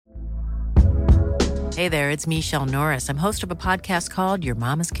Hey there, it's Michelle Norris. I'm host of a podcast called Your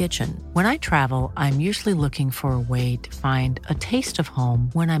Mama's Kitchen. When I travel, I'm usually looking for a way to find a taste of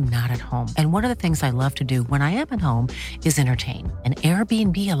home when I'm not at home. And one of the things I love to do when I am at home is entertain. And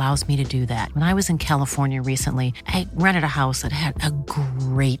Airbnb allows me to do that. When I was in California recently, I rented a house that had a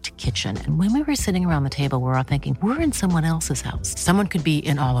great kitchen. And when we were sitting around the table, we were all thinking, we're in someone else's house. Someone could be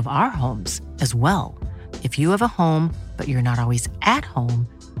in all of our homes as well. If you have a home, but you're not always at home,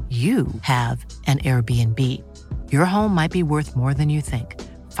 you have an Airbnb. Your home might be worth more than you think.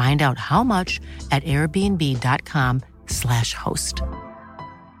 Find out how much at airbnb.com/host.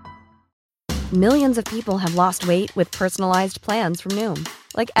 Millions of people have lost weight with personalized plans from Noom.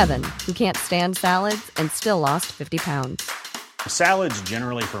 Like Evan, who can't stand salads and still lost 50 pounds. Salads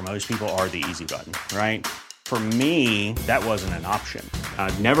generally for most people are the easy button, right? For me, that wasn't an option.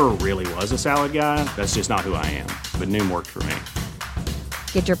 I never really was a salad guy. That's just not who I am. But Noom worked for me.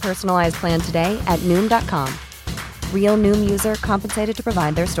 Get your personalized plan today at Noom.com. Real Noom user compensated to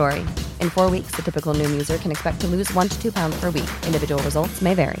provide their story. In 4 weeks, the typical Noom user can expect to lose 1 to 2 pounds per week. Individual results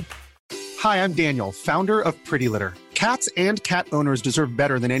may vary. Hi, I'm Daniel, founder of Pretty Litter. Cats and cat owners deserve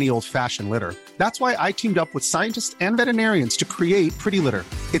better than any old-fashioned litter. That's why I teamed up with scientists and veterinarians to create Pretty Litter.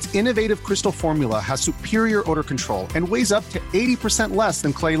 Its innovative crystal formula has superior odor control and weighs up to 80% less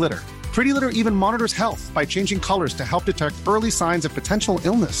than clay litter. Pretty Litter even monitors health by changing colors to help detect early signs of potential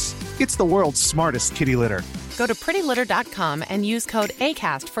illness. It's the world's smartest kitty litter. Go to prettylitter.com and use code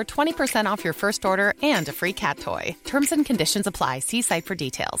ACAST for 20% off your first order and a free cat toy. Terms and conditions apply. See site for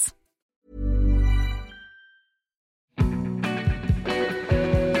details.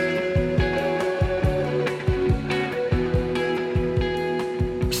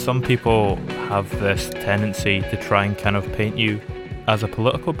 Some people have this tendency to try and kind of paint you as a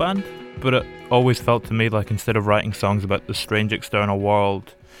political band, but it always felt to me like instead of writing songs about the strange external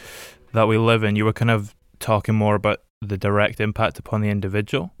world that we live in, you were kind of talking more about the direct impact upon the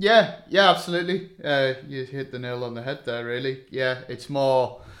individual. Yeah, absolutely. You hit the nail on the head there, really. Yeah, it's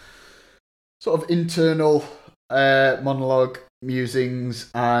more sort of internal monologue,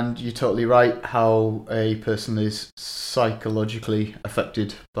 musings, and you're totally right how a person is psychologically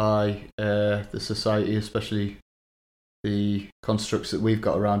affected by the society, especially the constructs that we've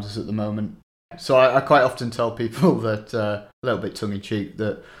got around us at the moment. So I quite often tell people that, a little bit tongue-in-cheek,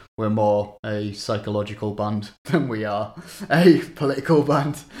 that we're more a psychological band than we are a political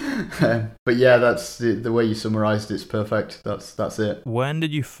band. But yeah, that's the way you summarised it's perfect. That's it. When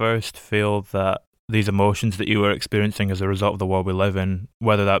did you first feel that these emotions that you were experiencing as a result of the world we live in,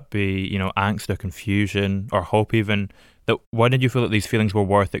 whether that be, angst or confusion or hope even, why did you feel that these feelings were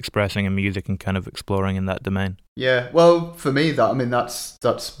worth expressing in music and kind of exploring in that domain? Yeah, well, for me, that's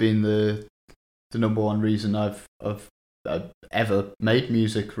been the number one reason I've ever made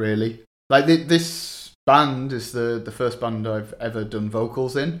music, really. Like, this band is the first band I've ever done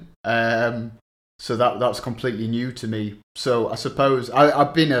vocals in. So that's completely new to me. So I suppose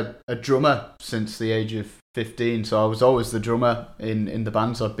I've been a drummer since the age of 15, so I was always the drummer in the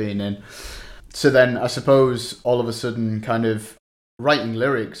bands I've been in. So then I suppose all of a sudden kind of writing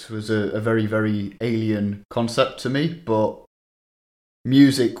lyrics was a very, very alien concept to me, but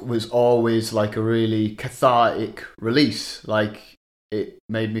music was always like a really cathartic release. Like, it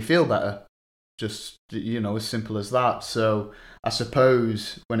made me feel better. Just, as simple as that. So I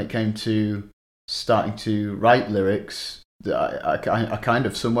suppose when it came to starting to write lyrics, I kind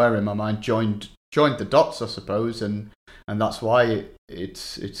of somewhere in my mind joined the dots, I suppose, and that's why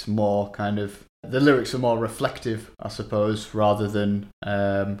it's more kind of, the lyrics are more reflective, I suppose, rather than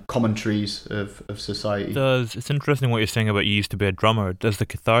commentaries of society. It's interesting what you're saying about you used to be a drummer. Does the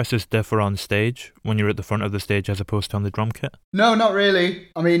catharsis differ on stage when you're at the front of the stage as opposed to on the drum kit? No, not really.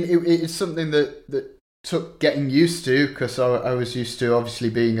 I mean, it's something that took getting used to, because I was used to obviously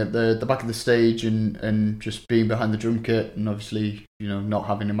being at the back of the stage and just being behind the drum kit, and obviously, not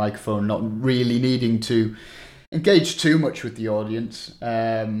having a microphone, not really needing to engage too much with the audience.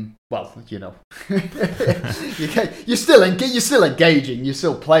 You're still engaging, you're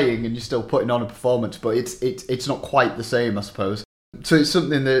still playing, and you're still putting on a performance, but it's not quite the same, I suppose. So it's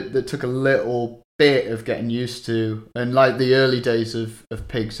something that took a little bit of getting used to. And like the early days of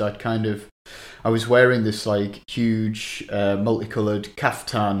Pigs, I was wearing this like huge multicoloured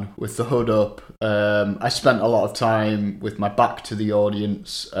caftan with the hood up. I spent a lot of time with my back to the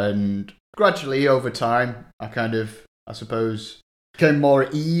audience, and gradually over time I suppose became more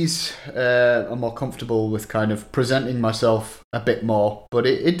at ease and more comfortable with kind of presenting myself a bit more. But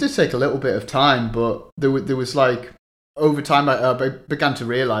it did take a little bit of time, but there was like, over time I began to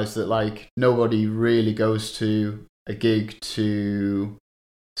realise that like nobody really goes to a gig to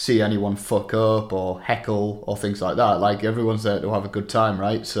see anyone fuck up or heckle or things like that. Like, everyone's there to have a good time,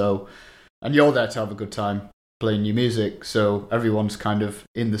 right? So, and you're there to have a good time playing your music, so everyone's kind of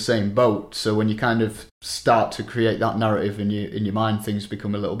in the same boat. So when you kind of start to create that narrative in your mind, things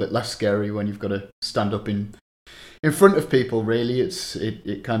become a little bit less scary when you've got to stand up in front of people. Really,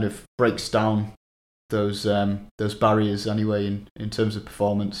 it kind of breaks down those barriers anyway in terms of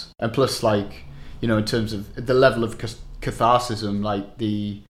performance. And plus, like, you know, in terms of the level of catharsism,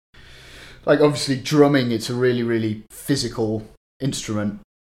 like obviously drumming, it's a really, really physical instrument,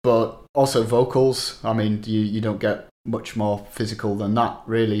 but also vocals, I mean, you don't get much more physical than that,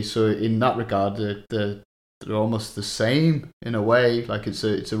 really. So in that regard, they're almost the same in a way. Like, it's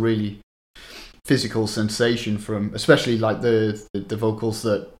a really physical sensation from, especially like the vocals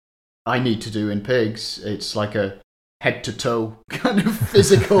that I need to do in Pigs. It's like a head to toe kind of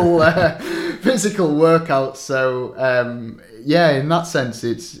physical physical workout. So yeah, in that sense,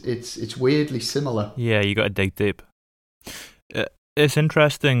 it's weirdly similar. Yeah, you got to dig deep. It's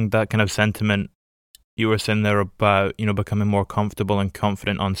interesting, that kind of sentiment you were saying there about, you know, becoming more comfortable and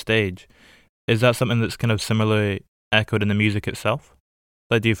confident on stage. Is that something that's kind of similarly echoed in the music itself?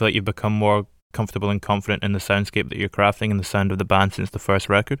 Like, do you feel like you've become more comfortable and confident in the soundscape that you're crafting and the sound of the band since the first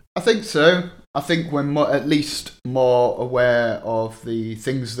record? I think so. I think we're at least more aware of the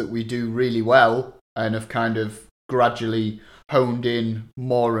things that we do really well, and have kind of gradually honed in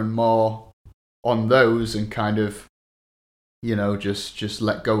more and more on those, and kind of, you know, just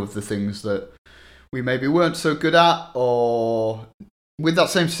let go of the things that we maybe weren't so good at. Or with that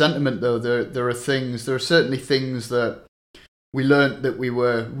same sentiment, though, there are certainly things that we learnt that we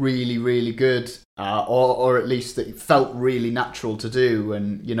were really, really good at, or at least that it felt really natural to do.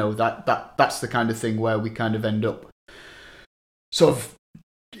 And, you know, that's the kind of thing where we kind of end up sort of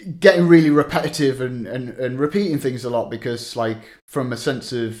getting really repetitive and repeating things a lot, because, like, from a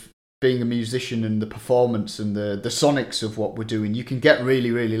sense of being a musician and the performance and the sonics of what we're doing, you can get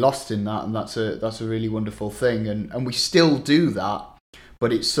really, really lost in that, and that's a really wonderful thing. And we still do that,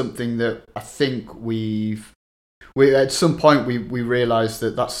 but it's something that I think we at some point we realised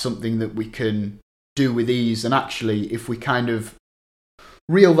that that's something that we can do with ease. And actually, if we kind of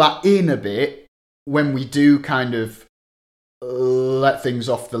reel that in a bit, when we do kind of let things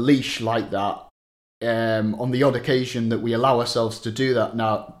off the leash like that, on the odd occasion that we allow ourselves to do that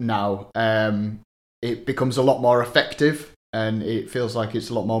now, it becomes a lot more effective, and it feels like it's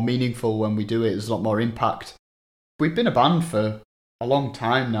a lot more meaningful when we do it. There's a lot more impact. We've been a band for a long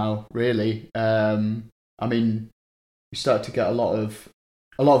time now, really. I mean, we started to get a lot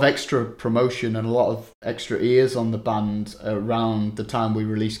of extra promotion and a lot of extra ears on the band around the time we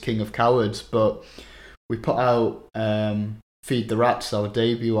released King of Cowards, but we put out Feed the Rats, our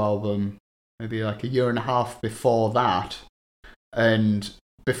debut album, maybe like a year and a half before that. And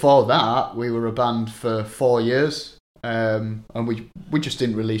before that, we were a band for 4 years, and we just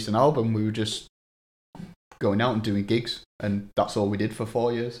didn't release an album. We were just going out and doing gigs, and that's all we did for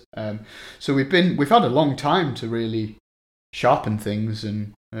 4 years. So we've had a long time to really sharpen things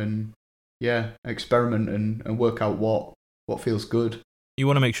and yeah, experiment and work out what feels good. You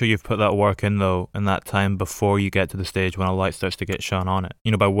want to make sure you've put that work in, though, in that time before you get to the stage when a light starts to get shone on it.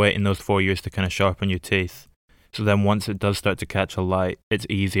 You know, by waiting those 4 years to kind of sharpen your teeth. So then once it does start to catch a light, it's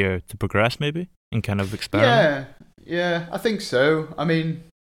easier to progress, maybe, and kind of experiment. Yeah, I think so. I mean,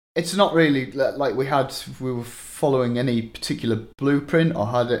 it's not really like we were following any particular blueprint or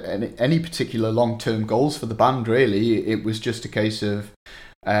had any particular long-term goals for the band, really. It was just a case of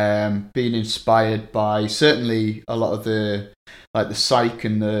being inspired by certainly a lot of the psych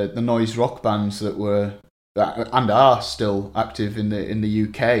and the noise rock bands that were and are still active in the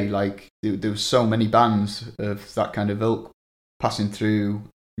UK. Like there were so many bands of that kind of ilk passing through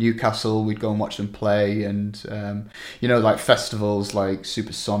Newcastle. We'd go and watch them play, and you know, like festivals like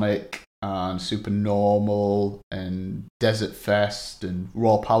Supersonic and Supernormal and Desert Fest and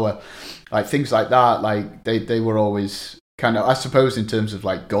Raw Power, like things like that. Like they were always kind of, I suppose, in terms of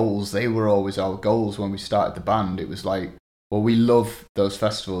like goals, they were always our goals when we started the band. It was like, well, we love those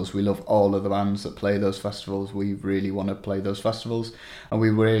festivals. We love all of the bands that play those festivals. We really want to play those festivals, and we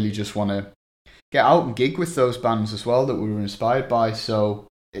really just want to get out and gig with those bands as well that we were inspired by. So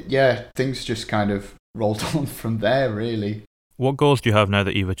yeah, things just kind of rolled on from there, really. What goals do you have now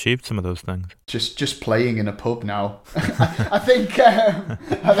that you've achieved some of those things? Just playing in a pub now. I think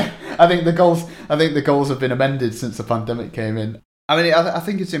the goals have been amended since the pandemic came in. I mean, I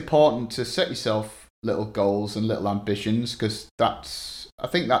think it's important to set yourself little goals and little ambitions, because I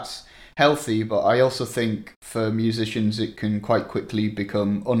think that's healthy. But I also think for musicians it can quite quickly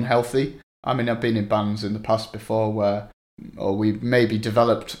become unhealthy. I mean, I've been in bands in the past before where we maybe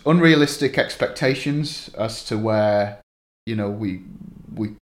developed unrealistic expectations as to where, you know, we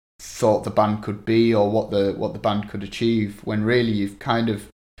thought the band could be, or what the band could achieve, when really you've kind of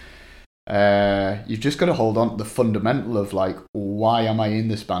you've just got to hold on to the fundamental of like, why am I in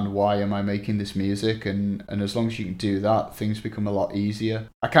this band? Why am I making this music? And as long as you can do that, things become a lot easier.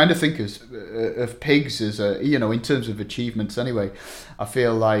 I kind of think of Pigs as a, you know, in terms of achievements anyway, I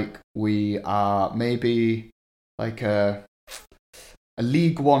feel like we are maybe like a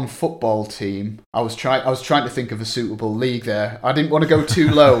League One football team. I was trying to think of a suitable league there. I didn't want to go too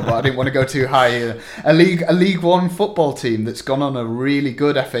low, but I didn't want to go too high either. A League One football team that's gone on a really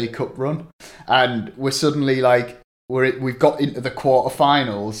good FA Cup run, and we're suddenly like we've got into the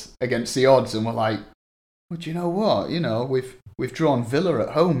quarterfinals against the odds, and we're like, well, do you know what? You know, we've drawn Villa at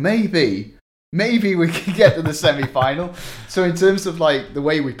home. Maybe we can get to the semi-final. So in terms of like the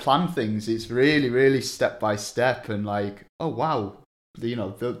way we plan things, it's really, really step by step, and like, oh wow, you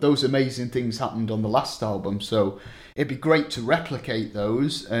know, those amazing things happened on the last album, so it'd be great to replicate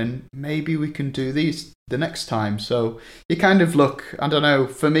those, and maybe we can do these the next time. So you kind of look, I don't know,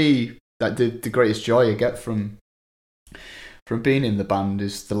 for me, that the greatest joy I get from being in the band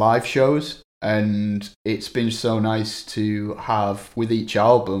is the live shows, and it's been so nice to have, with each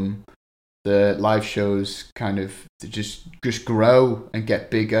album, the live shows kind of just grow and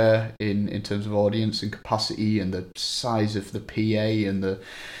get bigger in terms of audience and capacity, and the size of the PA and the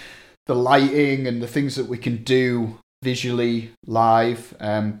lighting and the things that we can do visually live.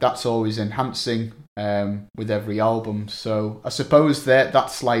 That's always enhancing with every album. So I suppose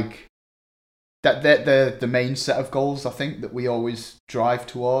that's like that the main set of goals, I think, that we always drive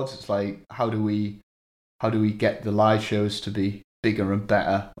towards. It's like, how do we get the live shows to be bigger and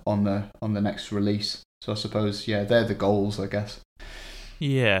better on the next release? So I suppose, yeah, they're the goals, I guess.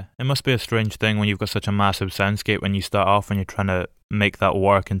 Yeah, it must be a strange thing when you've got such a massive soundscape when you start off and you're trying to make that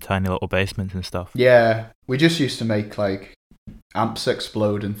work in tiny little basements and stuff. Yeah, we just used to make like amps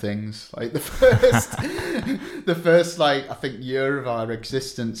explode and things. Like the first like, I think, year of our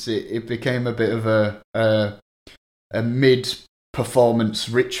existence, it became a bit of a mid performance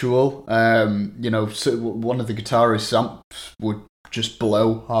ritual. You know, so one of the guitarists' amps would just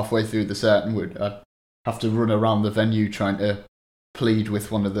blow halfway through the set, and I'd have to run around the venue trying to plead with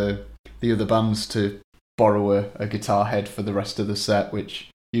one of the other bands to borrow a guitar head for the rest of the set, which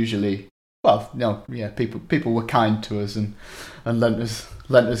usually, well, no, yeah, people were kind to us and lent us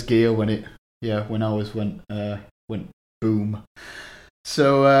gear when ours went boom.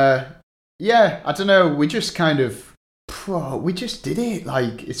 So yeah, I don't know, we just did it.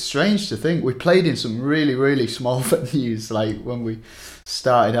 Like, it's strange to think we played in some really, really small venues, like when we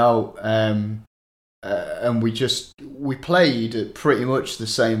started out, and we played at pretty much the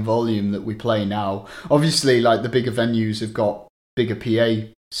same volume that we play now. Obviously, like, the bigger venues have got bigger PA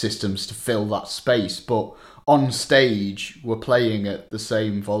systems to fill that space, but on stage we're playing at the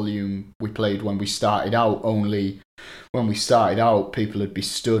same volume we played when we started out, only when we started out people would be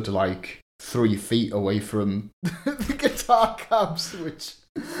stood like 3 feet away from the guitar cabs, which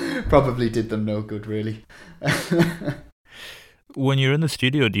probably did them no good, really. When you're in the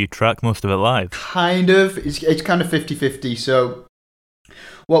studio, do you track most of it live? Kind of. It's kind of 50-50. So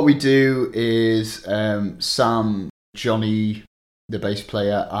what we do is Sam, Johnny, the bass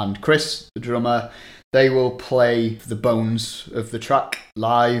player, and Chris, the drummer, they will play the bones of the track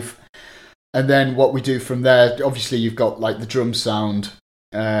live. And then what we do from there, obviously you've got like the drum sound,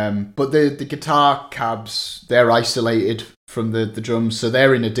 but the guitar cabs, they're isolated from the drums, so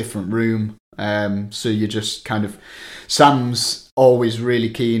they're in a different room. So you just kind of, Sam's always really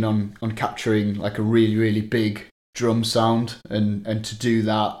keen on capturing like a really, really big drum sound, and to do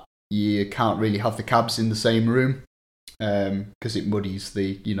that you can't really have the cabs in the same room, because it muddies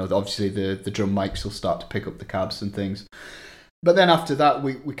obviously the drum mics will start to pick up the cabs and things. But then after that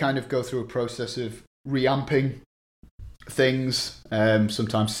we kind of go through a process of reamping things,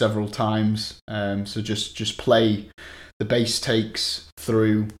 sometimes several times. So just play the bass takes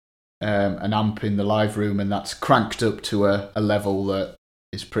through an amp in the live room, and that's cranked up to a level that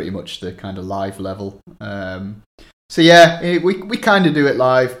is pretty much the kind of live level. So yeah, we kind of do it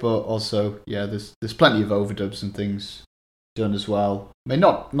live, but also, yeah, there's plenty of overdubs and things done as well. I mean,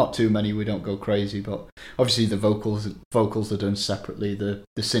 not too many, we don't go crazy, but obviously the vocals are done separately, the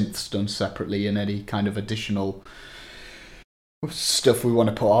synth's done separately, and any kind of additional stuff we want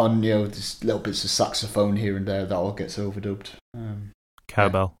to put on, just little bits of saxophone here and there, that all gets overdubbed.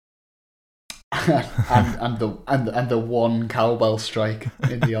 Cowbell. and the one cowbell strike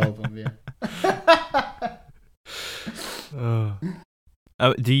in the album, yeah.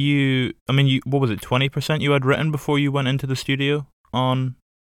 Do you? I mean, what was it? 20% you had written before you went into the studio on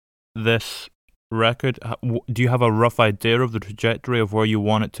this record. Do you have a rough idea of the trajectory of where you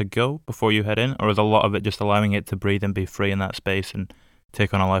want it to go before you head in, or is a lot of it just allowing it to breathe and be free in that space and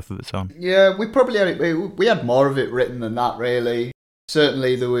take on a life of its own? Yeah, we probably had more of it written than that, really.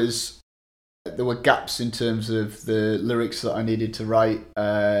 Certainly there were gaps in terms of the lyrics that I needed to write.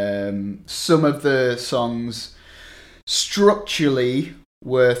 Some of the songs structurally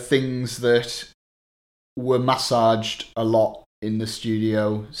were things that were massaged a lot in the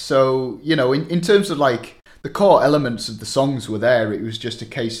studio. So, in terms of like the core elements of the songs were there. It was just a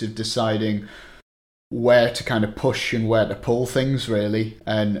case of deciding where to kind of push and where to pull things, really,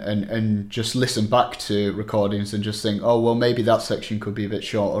 and just listen back to recordings and just think, oh, well, maybe that section could be a bit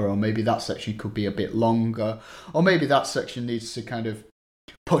shorter, or maybe that section could be a bit longer, or maybe that section needs to kind of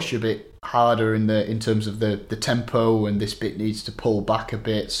push a bit harder in terms of the tempo, and this bit needs to pull back a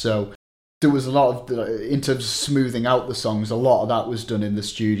bit. So there was a lot of, in terms of smoothing out the songs, a lot of that was done in the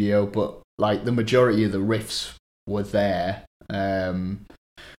studio, but like the majority of the riffs were there.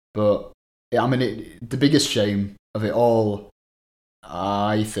 But yeah, I mean, the biggest shame of it all,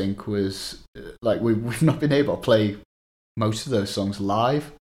 I think, was like we've not been able to play most of those songs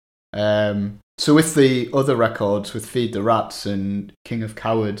live. So with the other records, with Feed the Rats and King of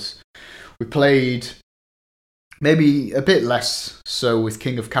Cowards, we played maybe a bit less so with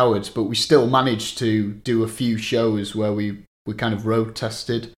King of Cowards, but we still managed to do a few shows where we kind of road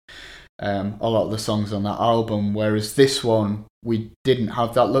tested a lot of the songs on that album, whereas this one, we didn't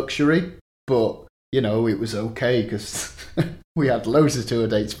have that luxury. But, it was okay because we had loads of tour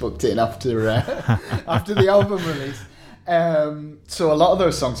dates booked in after the album release. So a lot of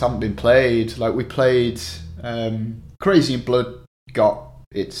those songs haven't been played. Like we played Crazy in Blood got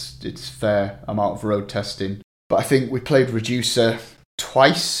its fair amount of road testing. But I think we played Reducer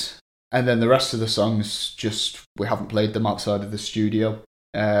twice, and then the rest of the songs we haven't played them outside of the studio.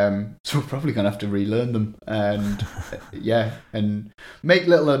 So we're probably going to have to relearn them and and make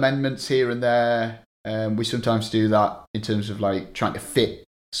little amendments here and there. We sometimes do that in terms of like trying to fit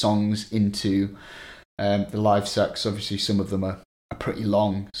songs into the live sets. Obviously some of them are pretty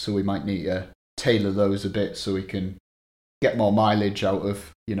long, so we might need to tailor those a bit so we can get more mileage out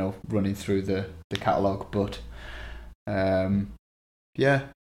of running through the catalogue. But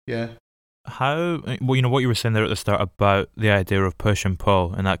how, what you were saying there at the start about the idea of push and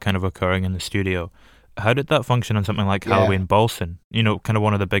pull and that kind of occurring in the studio, how did that function on something like Halloween Balsam? Kind of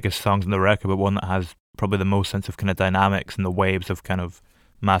one of the biggest songs on the record, but one that has probably the most sense of kind of dynamics and the waves of kind of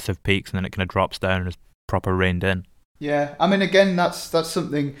massive peaks, and then it kind of drops down and is proper reined in. Yeah, I mean, again, that's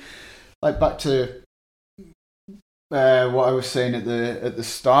something like back to what I was saying at the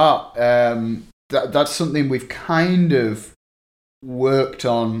start. That's something we've kind of worked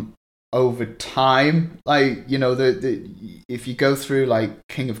on over time. Like, if you go through like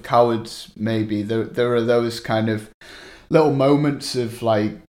King of Cowards, maybe there are those kind of little moments of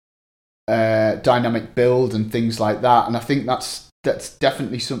like dynamic build and things like that, and I think that's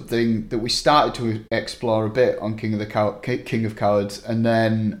definitely something that we started to explore a bit on King of Cowards, and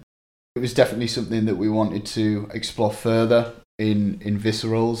then it was definitely something that we wanted to explore further in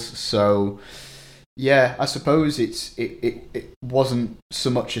Viscerals. So yeah, I suppose it wasn't so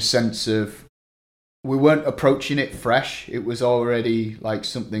much a sense of, we weren't approaching it fresh. It was already like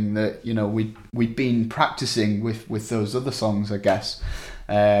something that we'd been practicing with those other songs, I guess.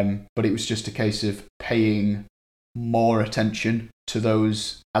 But it was just a case of paying more attention to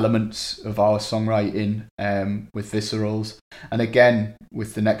those elements of our songwriting with Viscerals. And again,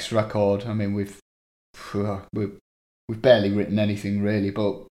 with the next record, I mean, we've barely written anything really,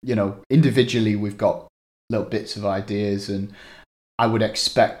 but individually we've got little bits of ideas, and I would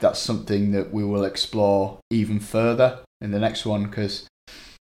expect that's something that we will explore even further in the next one, because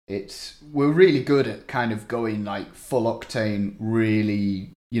we're really good at kind of going like full octane,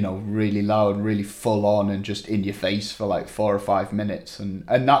 really really loud, really full on, and just in your face for like 4 or 5 minutes, and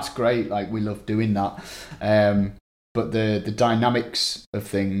that's great. Like, we love doing that. But the dynamics of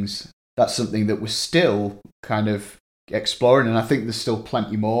things, that's something that we're still kind of exploring, and I think there's still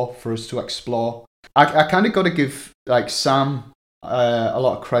plenty more for us to explore. I kind of got to give like Sam a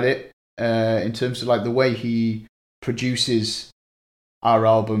lot of credit in terms of like the way he produces our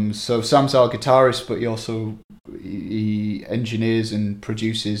albums. So Sam's our guitarist, but he engineers and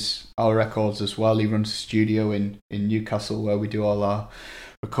produces our records as well. He runs a studio in Newcastle where we do all our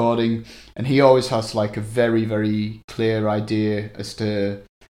recording, and he always has like a very, very clear idea as to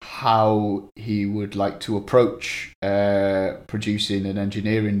how he would like to approach producing and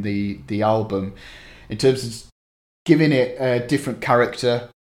engineering the album, in terms of giving it a different character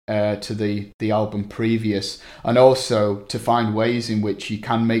to the album previous, and also to find ways in which you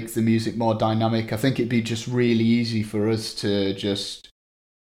can make the music more dynamic. I think it'd be just really easy for us to just,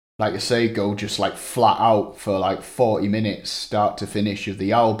 like I say, go just like flat out for like 40 minutes, start to finish of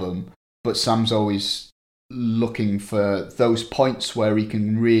the album. But Sam's always looking for those points where he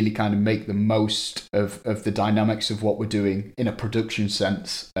can really kind of make the most of the dynamics of what we're doing in a production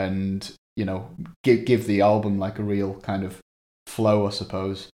sense, and, you know, give the album like a real kind of flow, I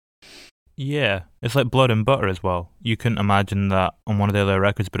suppose. Yeah, it's like Blood and Butter as well. You couldn't imagine that on one of the other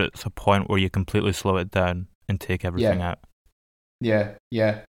records, but it's a point where you completely slow it down and take everything out. Yeah.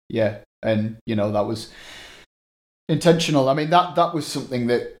 And, you know, that was intentional. I mean, that was something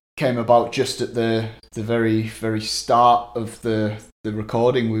that came about just at the very, very start of the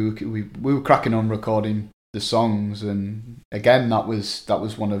recording. We were cracking on recording the songs, and again, that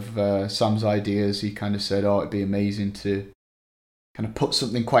was one of Sam's ideas. He kind of said, "Oh, it'd be amazing to kind of put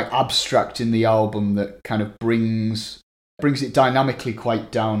something quite abstract in the album that kind of brings it dynamically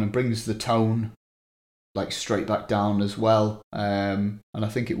quite down and brings the tone like straight back down as well." And I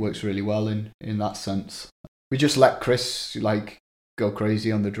think it works really well in that sense. We just let Chris like go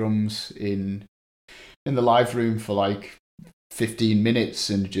crazy on the drums in the live room for like 15 minutes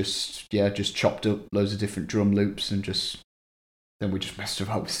and just chopped up loads of different drum loops, and then we just messed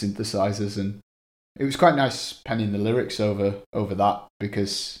about with synthesizers, and it was quite nice penning the lyrics over that,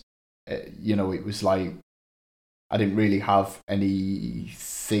 because you know, it was like I didn't really have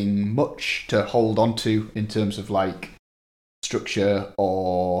anything much to hold on to in terms of like structure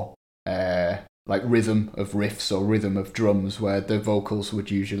or like rhythm of riffs or rhythm of drums, where the vocals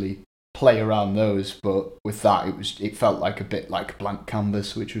would usually play around those. But with that, it felt like a bit like a blank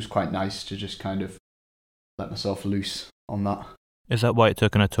canvas, which was quite nice to just kind of let myself loose on that. Is that why it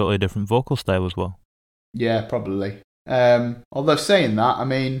took on a totally different vocal style as well? Yeah, probably. Although saying that, I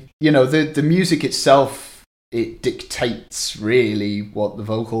mean, you know, the music itself, it dictates really what the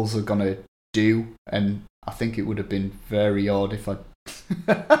vocals are gonna do, and I think it would have been very odd if I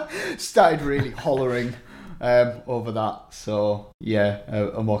started really hollering over that. So yeah,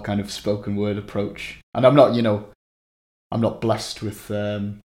 a more kind of spoken word approach. And I'm not blessed with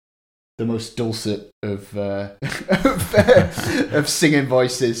the most dulcet of of singing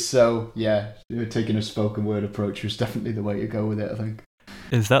voices. So yeah, taking a spoken word approach was definitely the way to go with it, I think.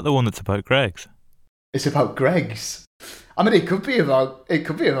 Is that the one that's about Greg's? It's about Greg's. I mean, it could be about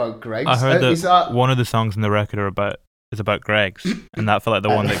Greg's. I heard that one of the songs in the record is about Greg's, and that felt like the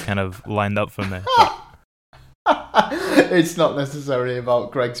one that kind of lined up for me. It's not necessarily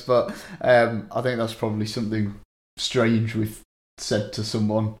about Greg's, but I think that's probably something strange we've said to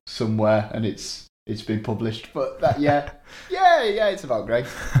someone somewhere, and it's been published. But that, yeah, it's about Greg.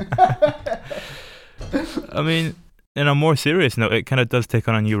 I mean, in a more serious note, it kind of does take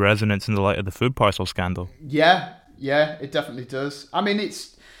on a new resonance in the light of the food parcel scandal. Yeah, it definitely does. I mean,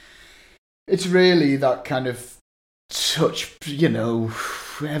 it's really that kind of touch, you know,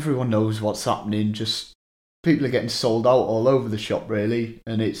 everyone knows what's happening, just people are getting sold out all over the shop, really,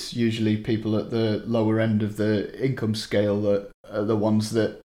 and it's usually people at the lower end of the income scale that are the ones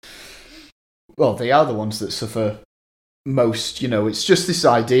that, well, they are the ones that suffer most. You know, it's just this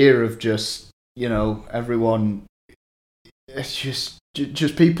idea of just, you know, everyone, it's just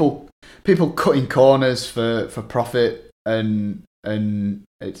people cutting corners for profit, and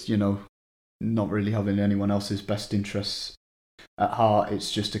it's, you know, not really having anyone else's best interests at heart.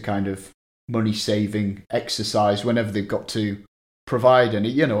 It's just a kind of money-saving exercise whenever they've got to provide any,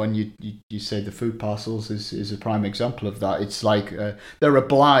 you know, and you say the food parcels is a prime example of that. It's like they're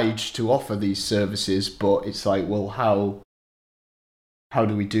obliged to offer these services, but it's like, well, how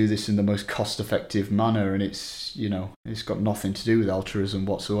do we do this in the most cost-effective manner? And it's, you know, it's got nothing to do with altruism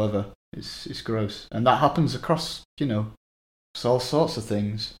whatsoever. It's gross, and that happens across, you know, all sorts of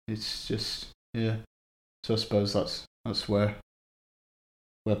things. It's just, yeah. So I suppose that's where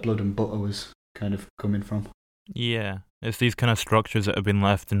Blood and Butter was kind of coming from. Yeah, it's these kind of structures that have been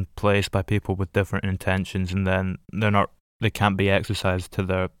left in place by people with different intentions, and then they can't be exercised to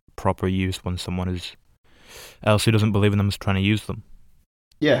their proper use when someone else who doesn't believe in them is trying to use them.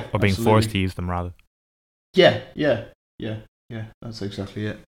 Yeah, or being forced to use them, rather. Yeah, that's exactly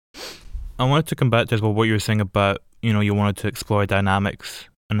it. I wanted to come back to as well what you were saying about, you know, you wanted to explore dynamics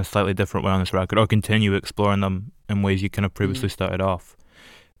in a slightly different way on this record, or continue exploring them in ways you kind of previously started off.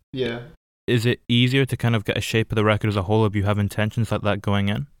 Yeah. Is it easier to kind of get a shape of the record as a whole if you have intentions like that going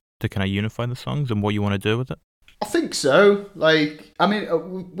in, to kind of unify the songs and what you want to do with it? I think so. Like, I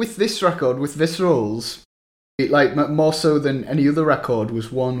mean, with this record, with Viscerals, it, like, more so than any other record,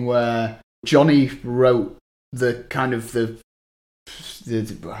 was one where Johnny wrote the kind of the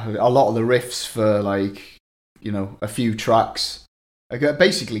a lot of the riffs for like, you know, a few tracks. I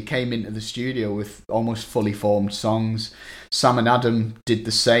basically came into the studio with almost fully formed songs. Sam and Adam did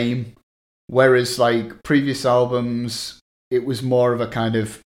the same. Whereas like previous albums, it was more of a kind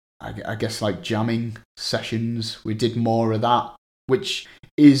of, I guess, like jamming sessions. We did more of that, which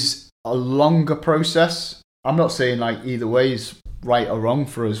is a longer process. I'm not saying like either way is right or wrong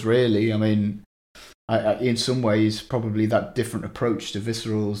for us, really. I mean, in some ways, probably that different approach to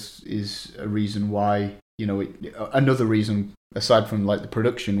Viscerals is a reason why, you know, another reason aside from like the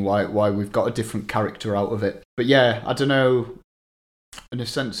production, why we've got a different character out of it. But yeah, I don't know, in a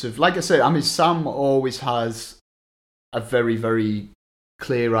sense of, like I said, I mean, Sam always has a very, very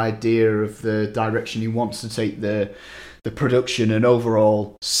clear idea of the direction he wants to take the production and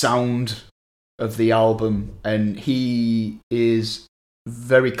overall sound of the album, and he is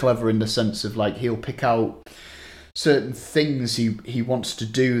very clever in the sense of like he'll pick out certain things he wants to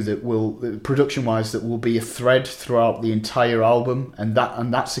do that will, production wise, that will be a thread throughout the entire album, and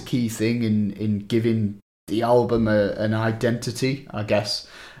that's a key thing in giving the album an identity, I guess.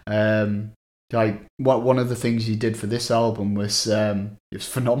 Like one of the things he did for this album was it was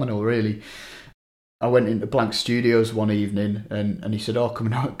phenomenal, really. I went into Blank Studios one evening and he said, "Oh, come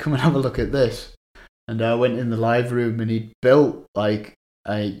and have a look at this." And I went in the live room and he'd built like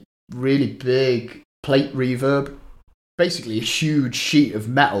a really big plate reverb, basically a huge sheet of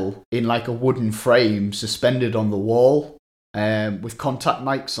metal in like a wooden frame suspended on the wall, with contact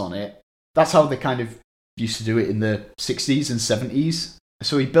mics on it. That's how they kind of used to do it in the 60s and 70s.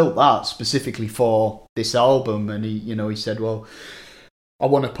 So he built that specifically for this album, and he said, well, I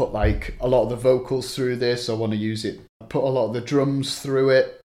want to put like a lot of the vocals through this. I want to use it, put a lot of the drums through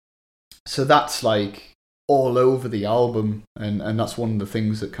it. So that's like all over the album, and that's one of the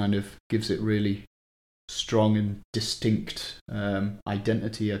things that kind of gives it really strong and distinct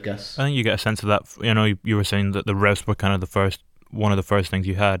identity, I guess. I think you get a sense of that. You know, you were saying that the riffs were kind of one of the first things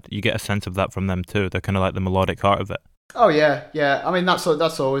you had. You get a sense of that from them too. They're kind of like the melodic heart of it. Oh yeah. I mean, that's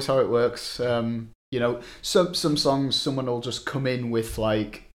always how it works. You know, some songs, someone will just come in with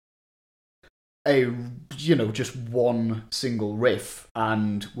like just one single riff,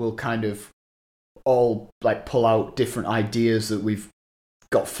 and we'll kind of all like pull out different ideas that we've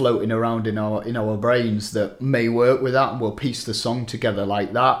got floating around in our brains that may work with that, and we'll piece the song together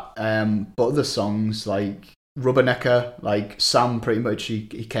like that. But other songs like Rubbernecker, like Sam, pretty much he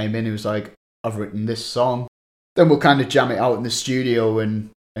came in, he was like, I've written this song. Then we'll kind of jam it out in the studio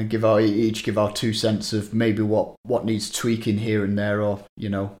and give our 2 cents of maybe what needs tweaking here and there, or you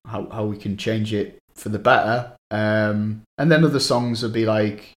know how we can change it for the better. And then other songs will be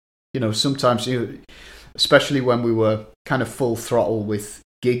like, you know, sometimes, especially when we were kind of full throttle with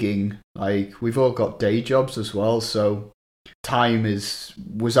gigging, like we've all got day jobs as well, so time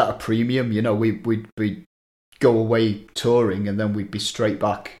was at a premium. You know, we'd go away touring and then we'd be straight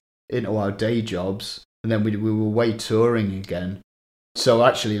back into our day jobs, and then we were away touring again. So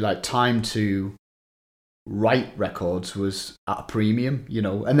actually, like, time to write records was at a premium, you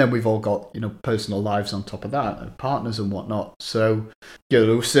know, and then we've all got, you know, personal lives on top of that, and partners and whatnot. So, you know,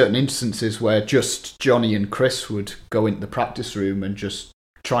 there were certain instances where just Johnny and Chris would go into the practice room and just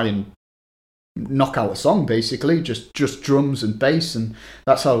try and knock out a song, basically, just drums and bass, and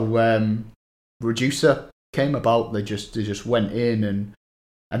that's how Reducer came about. They just went in, and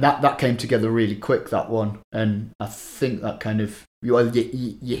that came together really quick, that one. And I think that kind of,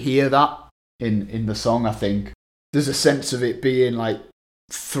 you hear that in the song. I think there's a sense of it being like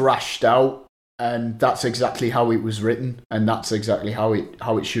thrashed out, and that's exactly how it was written, and that's exactly how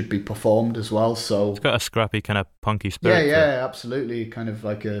it should be performed as well. So it's got a scrappy kind of punky spirit. Yeah, absolutely. Kind of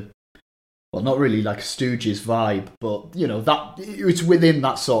like well, not really like a Stooges vibe, but you know, that it's within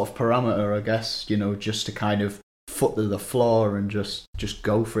that sort of parameter, I guess, you know, just to kind of foot to the floor and just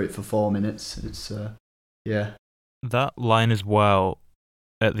go for it for 4 minutes. It's yeah. That line as well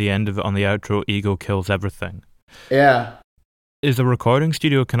at the end of it on the outro, ego kills everything. Yeah. Is a recording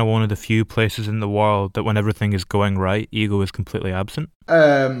studio kind of one of the few places in the world that when everything is going right, ego is completely absent?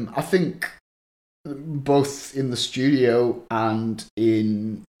 I think both in the studio and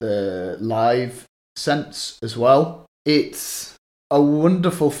in the live sense as well. It's a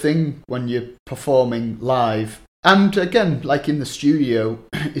wonderful thing when you're performing live. And again, like in the studio,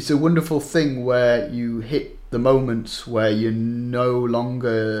 it's a wonderful thing where you hit the moments where you're no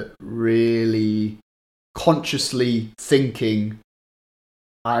longer really consciously thinking,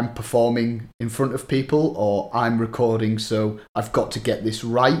 I'm performing in front of people, or I'm recording, so I've got to get this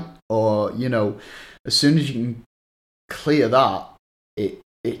right. Or, you know, as soon as you can clear that,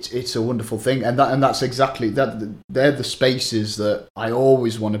 it's a wonderful thing, and that's exactly that. They're the spaces that I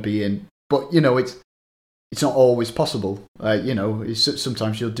always want to be in. But it's not always possible.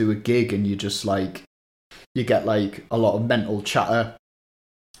 Sometimes you'll do a gig and you just you get a lot of mental chatter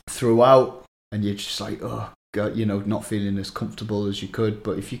throughout, and you're just oh God, not feeling as comfortable as you could.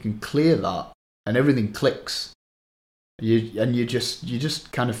 But if you can clear that and everything clicks, you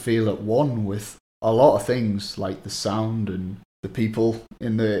just kind of feel at one with a lot of things, like the sound and the people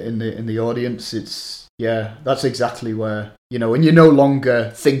in the audience. That's exactly where, and you're no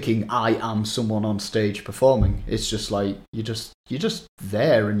longer thinking I am someone on stage performing. It's just you're just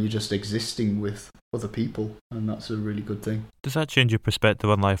there, and you're just existing with other people, and that's a really good thing. Does that change your perspective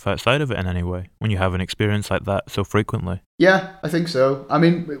on life outside of it in any way, when you have an experience like that so frequently? Yeah, I think so. I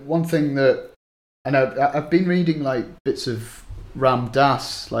mean, one thing that, and I've been reading bits of Ram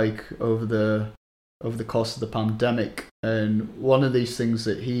Dass over the course of the pandemic, and one of these things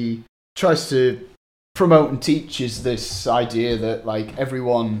that he tries to promote and teach is this idea that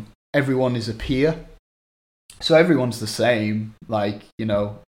everyone is a peer, so everyone's the same.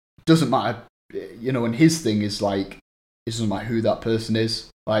 Doesn't matter, and his thing is it doesn't matter who that person is.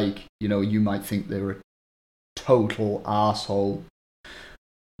 You might think they're a total arsehole,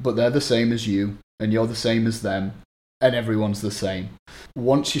 but they're the same as you, and you're the same as them, and everyone's the same.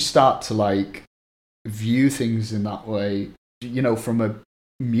 Once you start to view things in that way, from a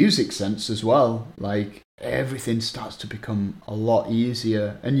music sense as well, everything starts to become a lot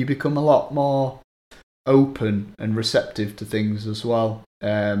easier, and you become a lot more open and receptive to things as well.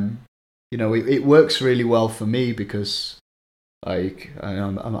 It works really well for me because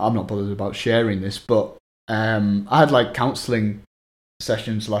I'm not bothered about sharing this, but I had counselling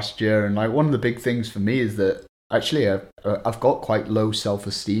sessions last year, and one of the big things for me is that actually I've got quite low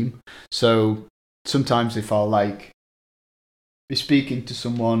self-esteem. So sometimes if I'll be speaking to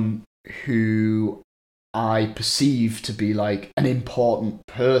someone who I perceive to be an important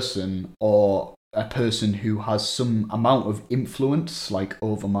person, or a person who has some amount of influence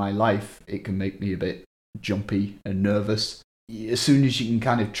over my life, it can make me a bit jumpy and nervous. As soon as you can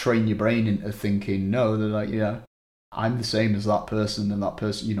kind of train your brain into thinking, no, they're I'm the same as that person, and that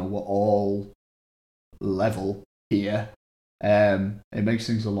person, we're all level here, it makes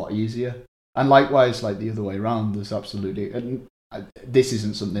things a lot easier. And likewise, the other way around, there's absolutely, and this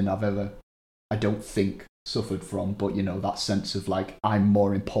isn't something I've ever, I don't think, suffered from, but that sense of I'm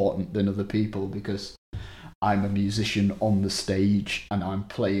more important than other people because I'm a musician on the stage and I'm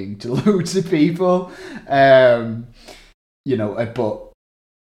playing to loads of people, but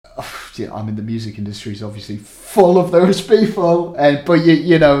I mean, the music industry is obviously full of those people, but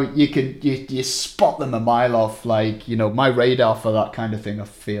you spot them a mile off. My radar for that kind of thing, I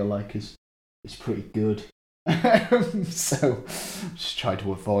feel is pretty good. So just try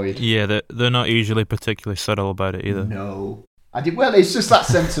to avoid. Yeah, they're not usually particularly subtle about it either. No, well, it's just that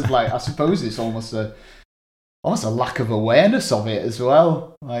sense of I suppose it's almost a lack of awareness of it as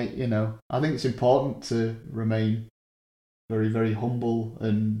well. I think it's important to remain very, very humble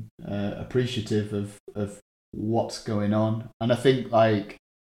and appreciative of what's going on. And I think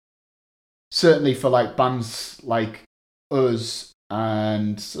certainly for bands like us,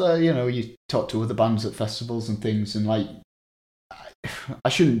 and you talk to other bands at festivals and things, and I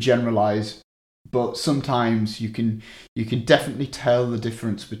shouldn't generalize, but sometimes you can definitely tell the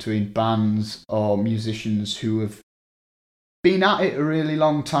difference between bands or musicians who have been at it a really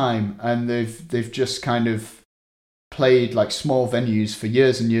long time, and they've just kind of played small venues for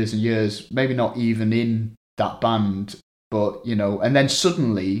years and years and years, maybe not even in that band, but and then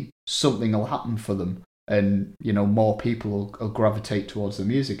suddenly something will happen for them, and more people will gravitate towards the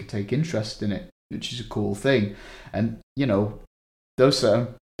music and take interest in it, which is a cool thing. And those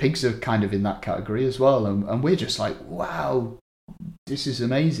Pigs are kind of in that category as well, and we're just wow, this is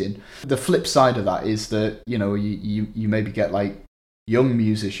amazing. The flip side of that is that you maybe get young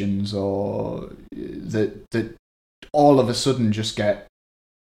musicians, or that all of a sudden just get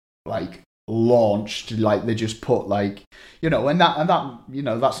launched, they just put and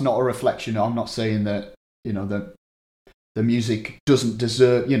that that's not a reflection. I'm not saying that that the music doesn't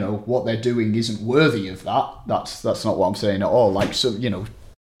deserve, what they're doing isn't worthy of that. That's not what I'm saying at all.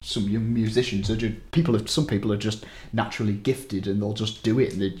 Some young musicians are just some people are just naturally gifted, and they'll just do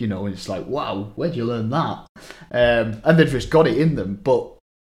it, and and it's wow, where'd you learn that? And they've just got it in them, but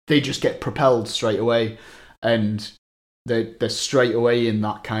they just get propelled straight away, and they're straight away in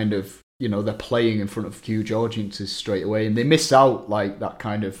that kind of, they're playing in front of huge audiences straight away, and they miss out that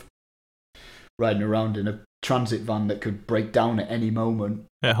kind of riding around in a transit van that could break down at any moment.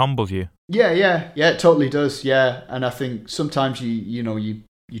 It humbles you. Yeah, it totally does. Yeah, and I think sometimes you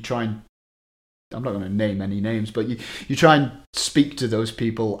try and, I'm not going to name any names, but you try and speak to those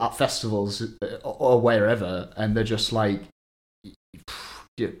people at festivals or wherever, and they're just like,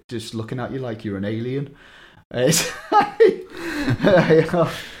 just looking at you like you're an alien. It's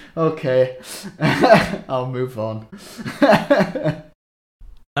okay, I'll move on.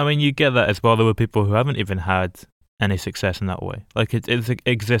 I mean, you get that as well. There were people who haven't even had any success in that way. Like, it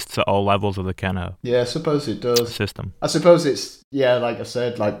exists at all levels of the kind of I suppose it does. system. I suppose it's, like I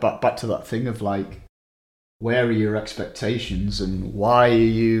said, like back to that thing of like, where are your expectations and why are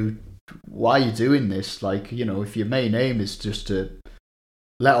you doing this? Like, if your main aim is just to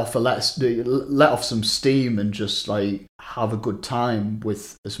let off some steam and just like have a good time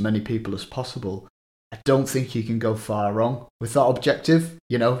with as many people as possible, I don't think you can go far wrong with that objective.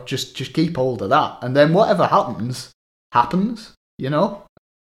 Just keep hold of that, and then whatever happens.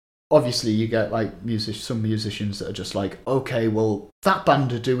 Obviously, you get like some musicians that are just like, okay, well, that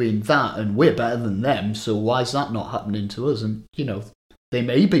band are doing that, and we're better than them, so why is that not happening to us? And they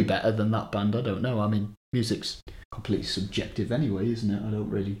may be better than that band. I don't know. I mean, music's completely subjective anyway, isn't it? I don't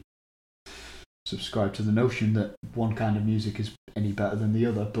really subscribe to the notion that one kind of music is any better than the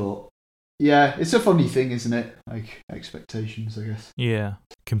other, but yeah, it's a funny thing, isn't it? Like, expectations, I guess. Yeah.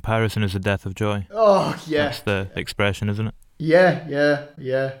 Comparison is the death of joy. Oh, yeah. That's the expression, isn't it?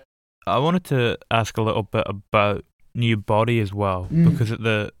 Yeah. I wanted to ask a little bit about New Body as well, because at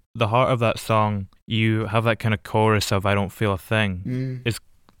the heart of that song, you have that kind of chorus of "I don't feel a thing." Is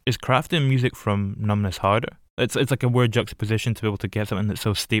crafting music from numbness harder? It's like a weird juxtaposition to be able to get something that's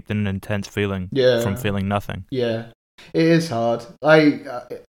so steeped in an intense feeling from feeling nothing. Yeah, it is hard.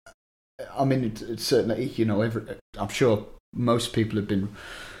 I mean, it's certainly, I'm sure most people have been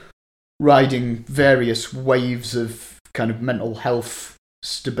riding various waves of kind of mental health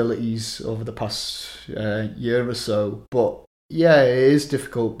stabilities over the past year or so. But yeah, it is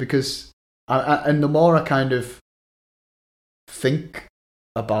difficult because, and the more I kind of think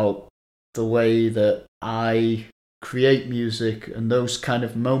about the way that I create music and those kind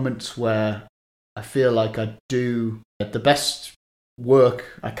of moments where I feel like I do the best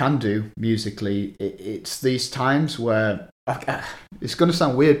work I can do musically, it's these times where it's going to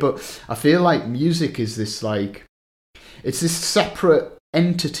sound weird, but I feel like music is this like, it's this separate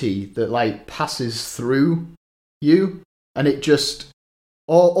entity that like passes through you, and it just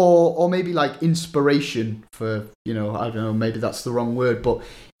or maybe like inspiration for, I don't know, maybe that's the wrong word, but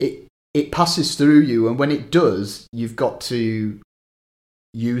it passes through you, and when it does, you've got to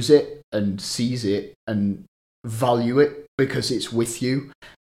use it and seize it and value it because it's with you,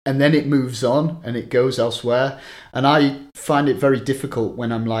 and then it moves on and it goes elsewhere. And I find it very difficult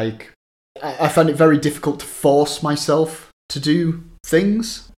when I'm like, I find it very difficult to force myself to do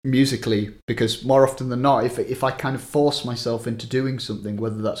things musically, because more often than not, if I kind of force myself into doing something,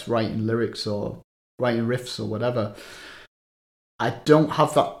 whether that's writing lyrics or writing riffs or whatever, I don't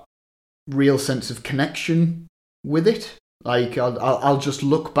have that real sense of connection with it. Like I'll just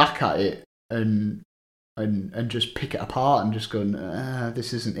look back at it and just pick it apart and just go,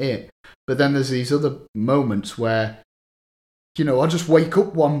 this isn't it. But then there's these other moments where, I just wake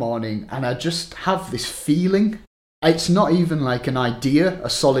up one morning and I just have this feeling. It's not even like an idea, a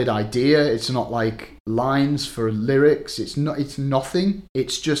solid idea. It's not like lines for lyrics. It's nothing.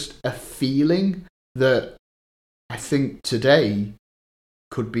 It's just a feeling that I think today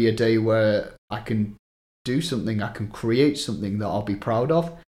could be a day where I can do something, I can create something that I'll be proud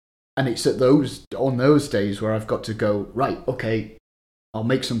of. And it's on those days where I've got to go, right, okay, I'll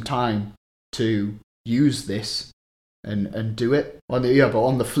make some time to use this and do it. But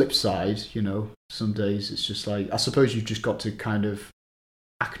on the flip side, some days it's just like, I suppose you've just got to kind of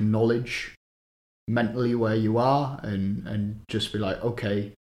acknowledge mentally where you are and just be like,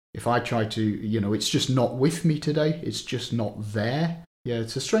 okay, if I try to, it's just not with me today. It's just not there. Yeah,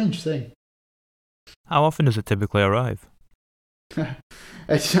 it's a strange thing. How often does it typically arrive?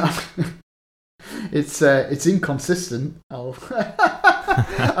 It's inconsistent. I'll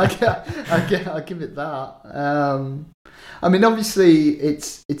give it that. I mean, obviously,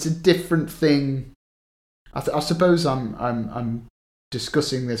 it's a different thing. I suppose I'm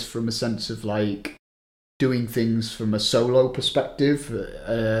discussing this from a sense of like doing things from a solo perspective.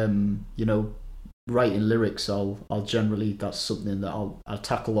 Writing lyrics, I'll generally, that's something that I'll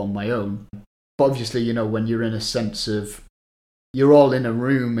tackle on my own. But obviously, when you're in a sense of you're all in a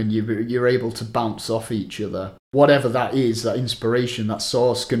room and you're able to bounce off each other, whatever that is, that inspiration, that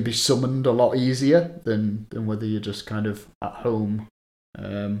source can be summoned a lot easier than whether you're just kind of at home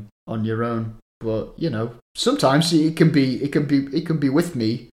on your own. But sometimes it can be with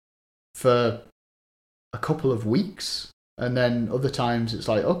me for a couple of weeks, And then other times it's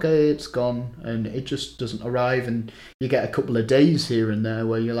like, okay, it's gone, and it just doesn't arrive, and you get a couple of days here and there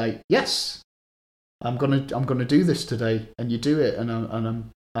where you're like, yes, I'm gonna do this today, and you do it,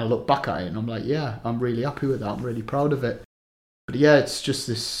 and I look back at it and I'm like, yeah, I'm really happy with that. I'm really proud of it. But yeah, it's just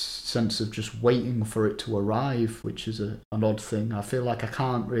this sense of just waiting for it to arrive, which is an odd thing. I feel like I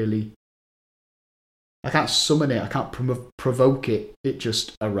can't summon it. I can't provoke it. It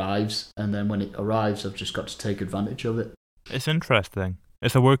just arrives, and then when it arrives, I've just got to take advantage of it. It's interesting.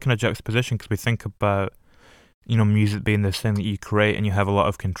 It's a weird kind of juxtaposition because we think about, music being this thing that you create and you have a lot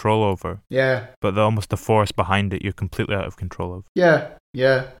of control over. Yeah. But almost the force behind it, you're completely out of control of. Yeah.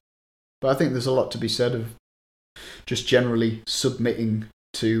 But I think there's a lot to be said of just generally submitting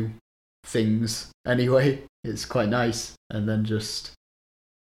to things anyway. It's quite nice. And then just...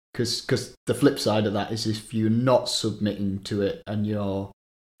 Because the flip side of that is if you're not submitting to it and you're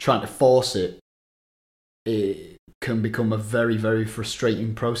trying to force it, it can become a very, very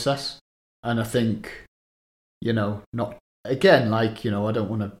frustrating process. And I think, not... Again, I don't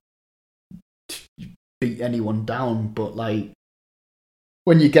want to beat anyone down, but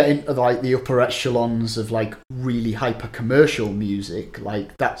when you get into the upper echelons of really hyper commercial music,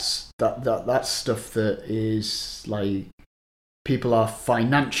 that's stuff that is people are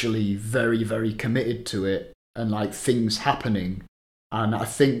financially very, very committed to it, and things happening, and I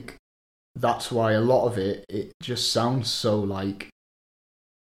think that's why a lot of it just sounds so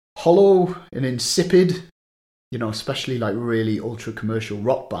hollow and insipid, especially really ultra commercial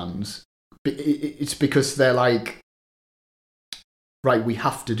rock bands. It's because they're right, we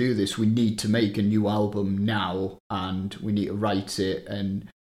have to do this. We need to make a new album now, and we need to write it. And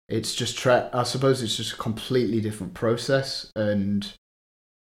it's just, I suppose it's just a completely different process, and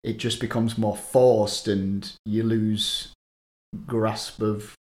it just becomes more forced, and you lose grasp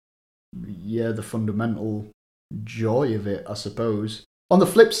of, the fundamental joy of it, I suppose. On the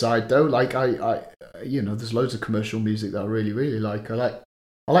flip side, though, there's loads of commercial music that I really, really like. I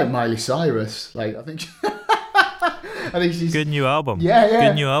like Miley Cyrus. I think... I think she's good new album. Yeah.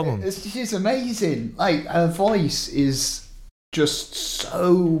 Good new album. She's amazing. Her voice is just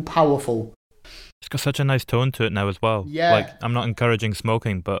so powerful. It's got such a nice tone to it now as well. Yeah. I'm not encouraging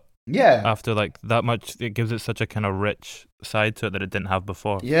smoking, but after that much, it gives it such a kind of rich side to it that it didn't have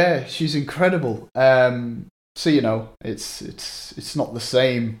before. Yeah, she's incredible. So it's not the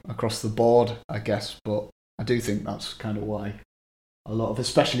same across the board, I guess, but I do think that's kind of why a lot of,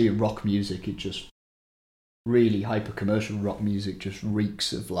 especially in rock music, it just really hyper commercial rock music just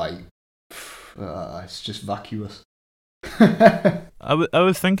reeks of it's just vacuous. I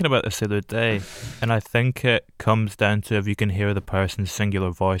was thinking about this the other day, and I think it comes down to if you can hear the person's singular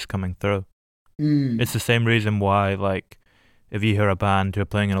voice coming through. It's the same reason why, if you hear a band who are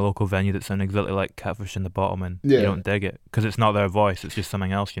playing in a local venue that sounds exactly like Catfish and the Bottlemen, you don't dig it because it's not their voice; it's just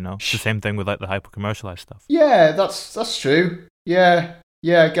something else. It's the same thing with the hyper commercialized stuff. Yeah, that's true. Yeah,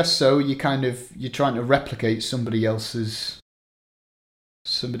 I guess so. You're trying to replicate somebody else's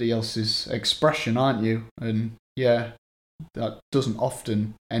expression, aren't you? And yeah, that doesn't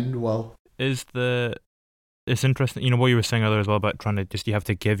often end well. It's interesting, what you were saying earlier as well about trying to you have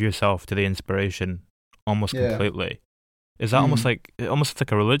to give yourself to the inspiration almost completely. Is that almost like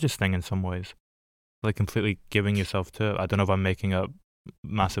a religious thing in some ways? Completely giving yourself to it? I don't know if I'm making a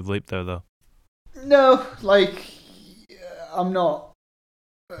massive leap there though. No, I'm not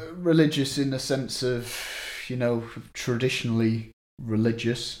religious in the sense of, traditionally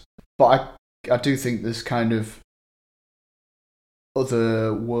religious, but I do think there's kind of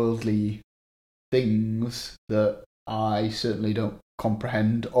otherworldly things that I certainly don't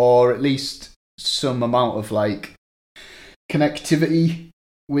comprehend, or at least some amount of connectivity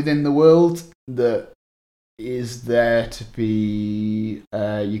within the world that is there to be,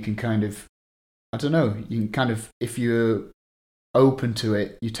 you can kind of, I don't know, you can kind of, if you're open to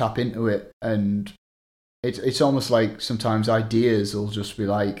it, you tap into it, and it's almost like sometimes ideas will just be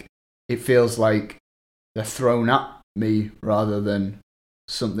it feels like they're thrown at me rather than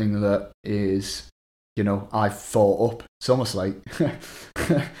something that is, I've thought up. It's almost like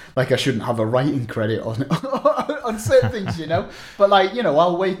I shouldn't have a writing credit on on certain things, But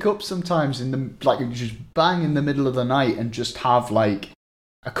I'll wake up sometimes in the just bang in the middle of the night and just have a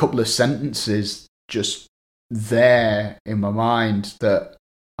couple of sentences just there in my mind that,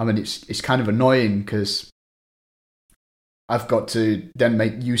 it's kind of annoying because I've got to then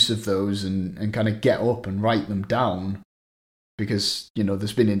make use of those and kind of get up and write them down, because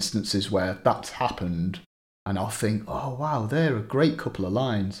there's been instances where that's happened and I'll think, oh wow, they're a great couple of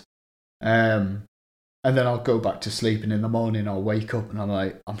lines, and then I'll go back to sleep, and in the morning I'll wake up and I'm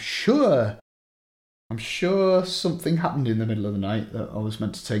like, I'm sure I'm sure something happened in the middle of the night that I was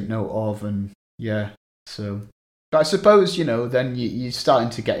meant to take note of, and yeah, so. But I suppose, then you're starting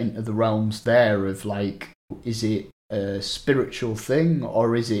to get into the realms there of like, is it a spiritual thing,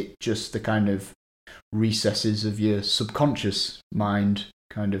 or is it just the kind of recesses of your subconscious mind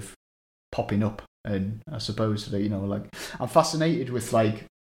kind of popping up? And I suppose that, like, I'm fascinated with like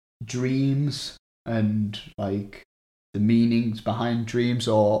dreams and like the meanings behind dreams,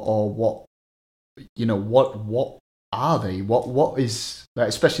 or what are they? What is like,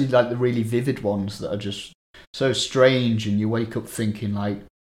 especially like the really vivid ones that are just so strange, and you wake up thinking like,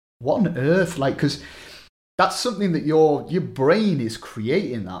 what on earth? Like, because that's something that your brain is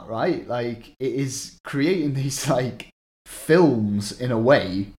creating, that, right? Like, it is creating these like films in a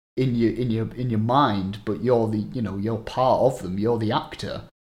way in your mind, but you're you're part of them. You're the actor.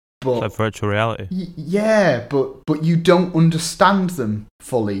 But it's like virtual reality. Yeah, but you don't understand them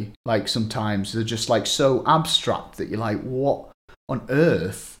fully. Like, sometimes they're just like so abstract that you're like, what on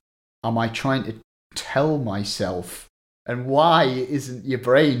earth am I trying to tell myself? And why isn't your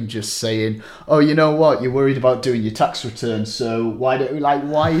brain just saying, oh, you know what, you're worried about doing your tax return, so why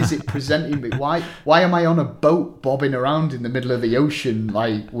is it presenting me? Why am I on a boat bobbing around in the middle of the ocean,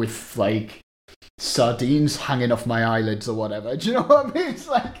 like, with like sardines hanging off my eyelids or whatever? Do you know what I mean? It's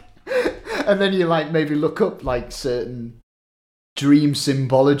like, and then you like maybe look up like certain dream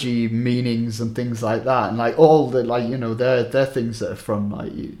symbology meanings and things like that, and like all the like, they're things that are from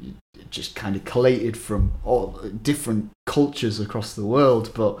like just kind of collated from all different cultures across the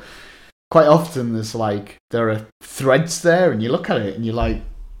world. But quite often there are threads there, and you look at it and you're like,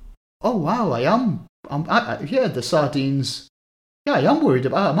 oh wow, the sardines. Yeah,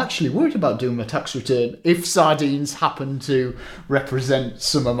 I'm actually worried about doing my tax return if sardines happen to represent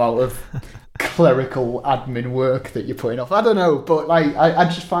some amount of clerical admin work that you're putting off. I don't know, but like I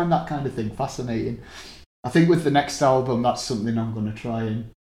just find that kind of thing fascinating. I think with the next album, that's something I'm going to try and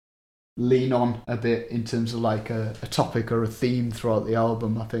lean on a bit in terms of like a topic or a theme throughout the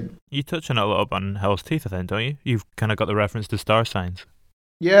album, I think. You touch on it a little bit on Hell's Teeth, I think, don't you? You've kind of got the reference to star signs.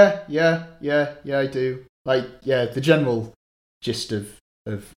 Yeah, I do. Like, yeah, the general gist of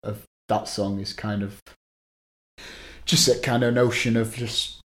that song is kind of just that kind of notion of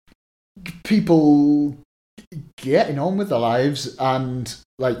just people getting on with their lives, and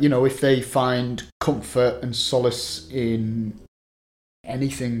like, if they find comfort and solace in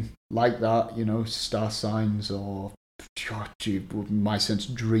anything like that, star signs or my sense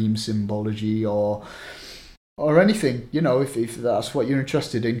dream symbology or anything, if that's what you're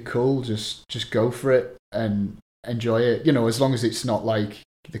interested in, cool, just go for it and enjoy it, as long as it's not like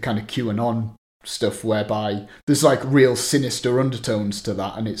the kind of QAnon stuff whereby there's like real sinister undertones to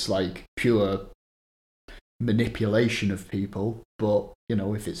that and it's like pure manipulation of people. But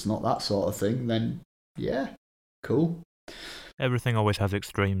if it's not that sort of thing, then yeah, cool. Everything always has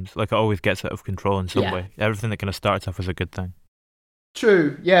extremes. Like, it always gets out of control in some way. Everything that kind of starts off as a good thing.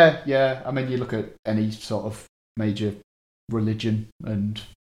 True. Yeah. I mean, you look at any sort of major religion, and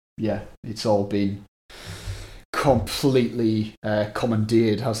yeah, it's all been completely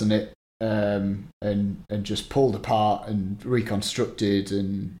commandeered, hasn't it? And just pulled apart and reconstructed,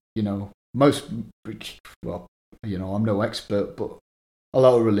 and I'm no expert, but a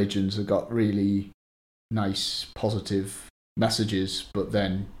lot of religions have got really nice, positive messages, but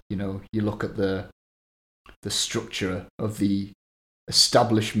then you look at the structure of the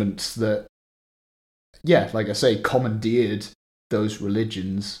establishments that, like I say, commandeered those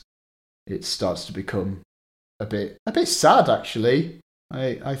religions. It starts to become a bit sad, actually.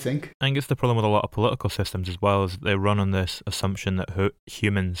 I think. I think it's the problem with a lot of political systems as well, is they run on this assumption that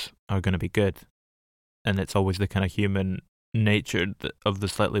humans are going to be good, and it's always the kind of human nature of the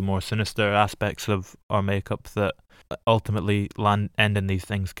slightly more sinister aspects of our makeup that ultimately end in these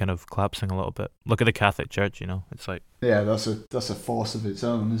things kind of collapsing a little bit. Look at the Catholic Church, it's like, yeah, that's a force of its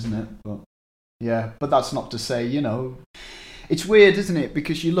own, isn't it? But that's not to say, it's weird, isn't it?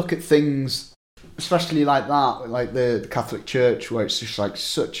 Because you look at things, especially like that, like the Catholic Church, where it's just like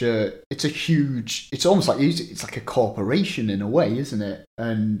it's almost like it's like a corporation in a way, isn't it?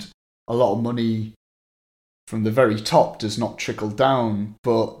 And a lot of money from the very top does not trickle down.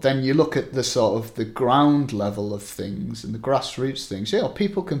 But then you look at the sort of the ground level of things and the grassroots things. Yeah,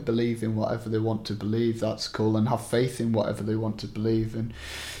 people can believe in whatever they want to believe. That's cool, and have faith in whatever they want to believe. And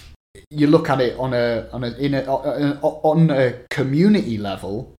you look at it on a community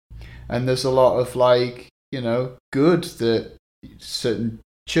level, and there's a lot of like, good that certain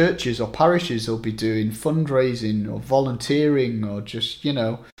churches or parishes will be doing fundraising or volunteering or just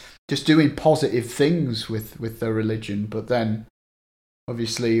doing positive things with their religion. But then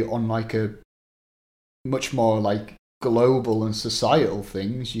obviously on like a much more like global and societal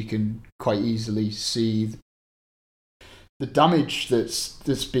things, you can quite easily see the damage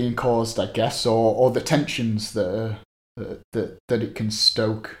that's being caused, I guess, or the tensions that it can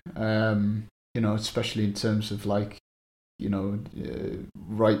stoke. Especially in terms of like,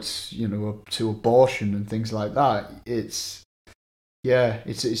 rights, to abortion and things like that. It's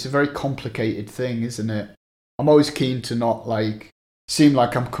a very complicated thing, isn't it? I'm always keen to not like seem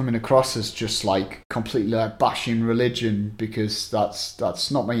like I'm coming across as just like completely like bashing religion, because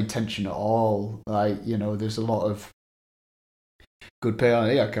that's not my intention at all. Like, there's a lot of good people.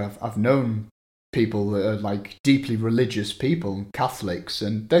 Like I've known people that are like deeply religious people, Catholics,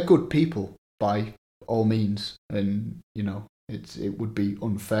 and they're good people by all means. And it would be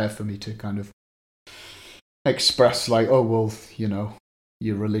unfair for me to kind of express like, oh well,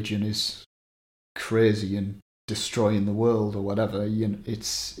 your religion is crazy and destroying the world or whatever.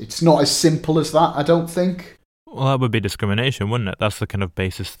 It's not as simple as that, I don't think. Well, that would be discrimination, wouldn't it? That's the kind of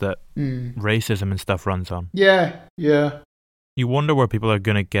basis that racism and stuff runs on. Yeah. You wonder where people are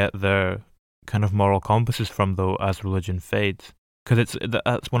going to get their kind of moral compasses from, though, as religion fades. Because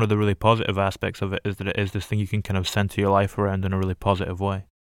that's one of the really positive aspects of it, is that it is this thing you can kind of center your life around in a really positive way.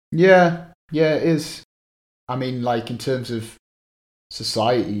 Yeah, it is. I mean, like in terms of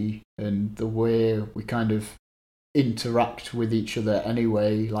society and the way we kind of interact with each other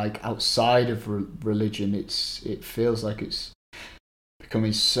anyway, like outside of religion, it feels like it's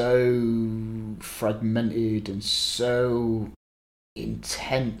becoming so fragmented and so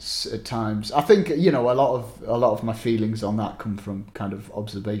intense at times. I think a lot of my feelings on that come from kind of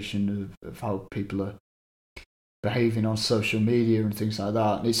observation of how people are behaving on social media and things like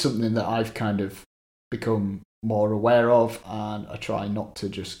that, and it's something that I've kind of become more aware of, and I try not to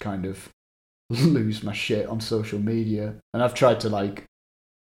just kind of lose my shit on social media, and I've tried to like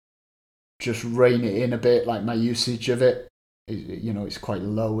just rein it in a bit, like my usage of it. It's quite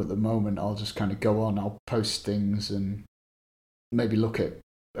low at the moment. I'll just kind of go on, I'll post things and maybe look at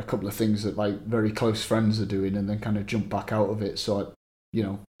a couple of things that like very close friends are doing, and then kind of jump back out of it. So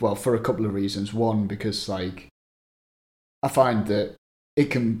for a couple of reasons. One, because like I find that it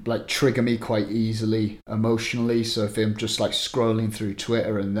can like trigger me quite easily emotionally. So if I'm just like scrolling through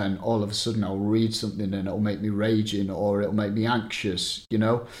Twitter and then all of a sudden I'll read something and it'll make me raging or it'll make me anxious, and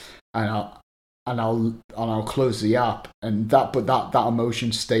I'll close the app, and that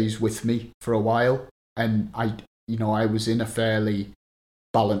emotion stays with me for a while. And I was in a fairly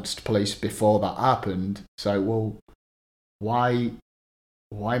balanced place before that happened. So, well, why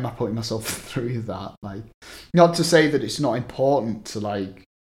am I putting myself through that? Like, not to say that it's not important to like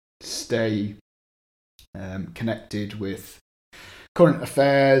stay connected with current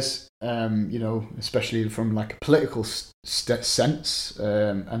affairs, especially from like a political sense,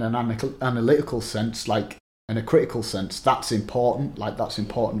 and an analytical sense, like, and a critical sense. That's important. Like, that's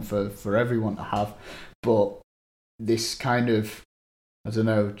important for everyone to have. But this kind of, I don't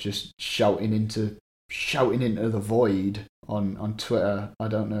know, just shouting into the void on Twitter, I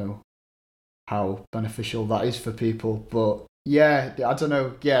don't know how beneficial that is for people. But yeah, I don't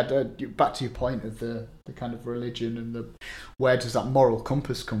know. Yeah, back to your point of the kind of religion and where does that moral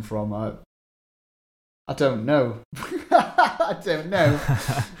compass come from? I don't know. I don't know.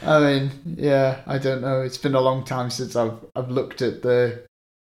 I mean, yeah, I don't know. It's been a long time since I've looked at the,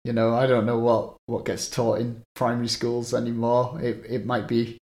 I don't know what gets taught in primary schools anymore. It might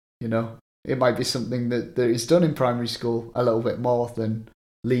be, it might be something that is done in primary school a little bit more than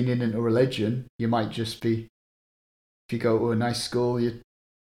leaning into religion. You might just be, if you go to a nice school, your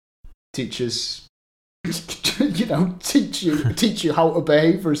teachers, teach you how to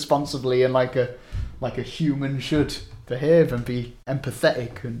behave responsibly and like a human should behave, and be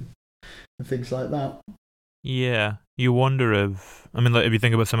empathetic and things like that. Yeah, you wonder if you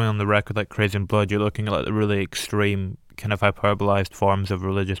think about something on the record like Crazy in Blood, you're looking at like the really extreme kind of hyperbolized forms of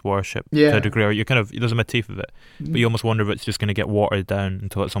religious worship to a degree, where there's a motif of it, but you almost wonder if it's just going to get watered down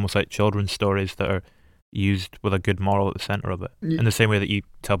until it's almost like children's stories that are used with a good moral at the centre of it. In the same way that you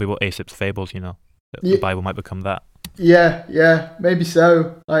tell people Aesop's fables, the Bible might become that. Yeah, maybe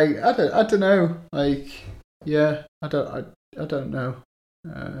so. Like, I don't know. Like, yeah, I don't know.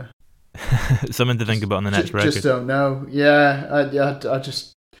 Something to think about on the next record. Just don't know. Yeah, I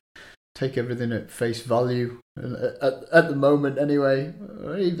just take everything at face value at the moment anyway.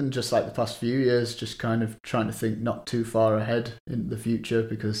 Even just like the past few years, just kind of trying to think not too far ahead in the future,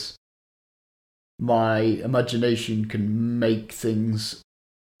 because my imagination can make things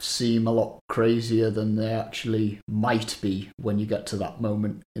seem a lot crazier than they actually might be when you get to that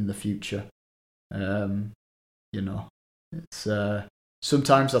moment in the future. It's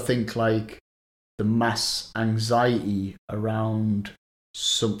sometimes I think like the mass anxiety around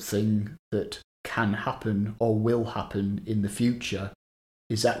something that can happen or will happen in the future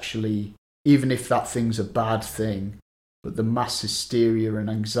is actually, even if that thing's a bad thing, but the mass hysteria and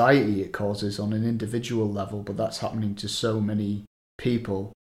anxiety it causes on an individual level, but that's happening to so many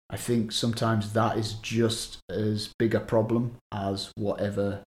people, I think sometimes that is just as big a problem as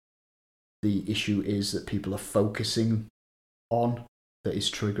whatever the issue is that people are focusing on that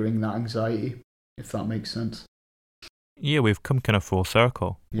is triggering that anxiety, if that makes sense. Yeah, we've come kind of full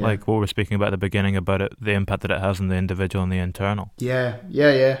circle. Yeah. Like what we were speaking about at the beginning about it, the impact that it has on the individual and the internal. Yeah.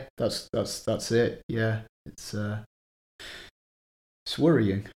 That's it. Yeah, it's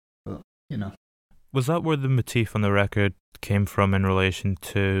worrying, but you know. Was that where the motif on the record came from in relation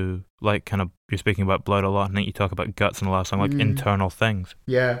to, like, kind of, you're speaking about blood a lot, and I think you talk about guts in the last song, like internal things?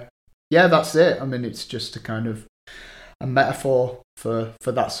 Yeah, that's it. I mean, it's just a kind of a metaphor for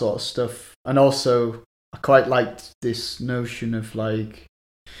that sort of stuff. And also, I quite liked this notion of, like,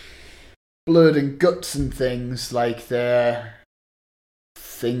 blood and guts and things, like they're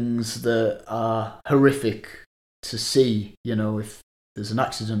things that are horrific to see, you know, if there's an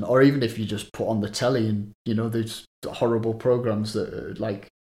accident, or even if you just put on the telly and, you know, there's horrible programs that like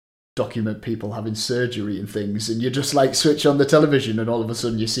document people having surgery and things, and you just like switch on the television and all of a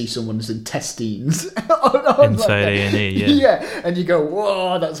sudden you see someone's intestines inside A&E. Yeah, and you go,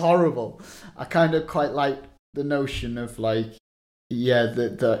 whoa, that's horrible. I kind of quite like the notion of, like, yeah,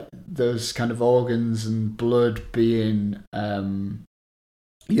 that those kind of organs and blood being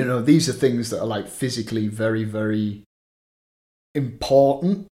you know, these are things that are like physically very, very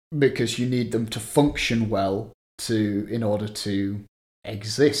important because you need them to function well in order to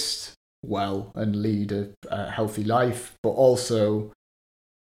exist well and lead a healthy life. But also,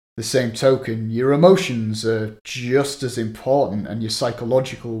 the same token, your emotions are just as important, and your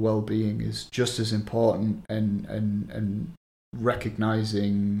psychological well-being is just as important, and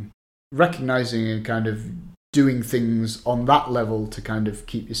recognizing and kind of doing things on that level to kind of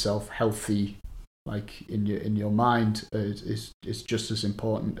keep yourself healthy, like in your mind, is just as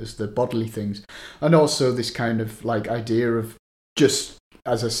important as the bodily things. And also this kind of like idea of, just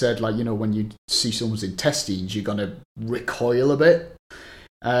as I said, like, you know, when you see someone's intestines, you're gonna recoil a bit,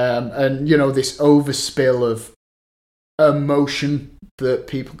 and you know, this overspill of emotion that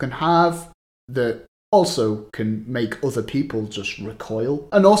people can have that also can make other people just recoil,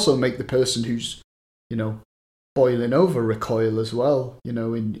 and also make the person who's, you know, boiling over recoil as well, you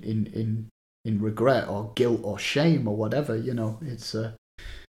know, in regret or guilt or shame or whatever, you know. It's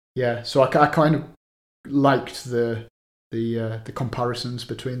yeah, so I kind of liked the comparisons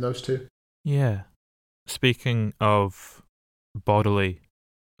between those two. Yeah. Speaking of bodily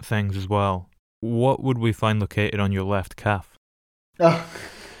things as well, what would we find located on your left calf? Oh.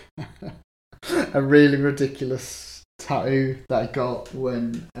 A really ridiculous tattoo that I got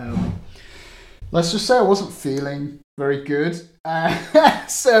when let's just say I wasn't feeling very good.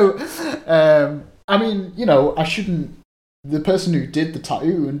 So, I mean, you know, I shouldn't. The person who did the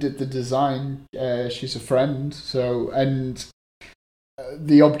tattoo and did the design, she's a friend. So, and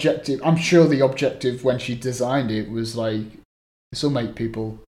the objective, I'm sure the objective when she designed it was like, this will make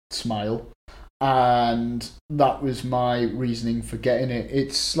people smile. And that was my reasoning for getting it.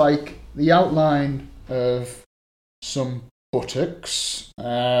 It's like the outline of some buttocks,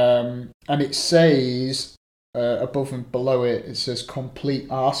 and it says above and below it, it says complete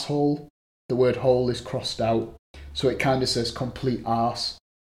arsehole. The word hole is crossed out, so it kind of says complete arse.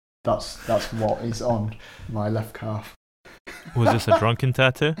 That's what is on my left calf. Was this a drunken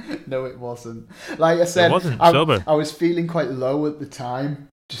tattoo? No, it wasn't. Like I said, it wasn't sober. I was feeling quite low at the time,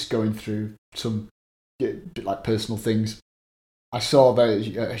 just going through some like personal things. I saw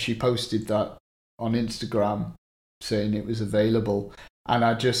that she posted that on Instagram, saying it was available, and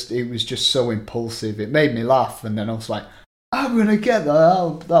it was just so impulsive. It made me laugh, and then I was like, I'm gonna get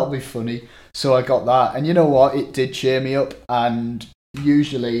that. That'll be funny. So I got that, and you know what? It did cheer me up. And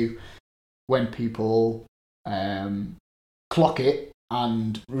usually, when people clock it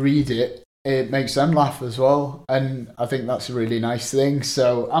and read it, it makes them laugh as well, and I think that's a really nice thing.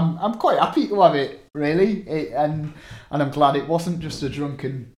 So I'm quite happy to have it, really, and I'm glad it wasn't just a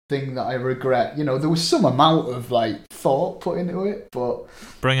drunken thing that I regret. You know, there was some amount of like thought put into it, but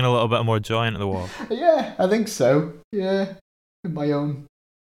bringing a little bit more joy into the world. Yeah, I think so. Yeah, in my own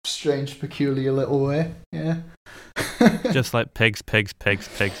strange, peculiar little way. Yeah. Just like pigs. Was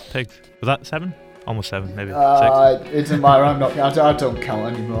that 7? Almost 7, maybe 6. It doesn't matter. I don't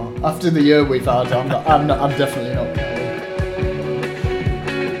count anymore. After the year we've had, I'm definitely not counting.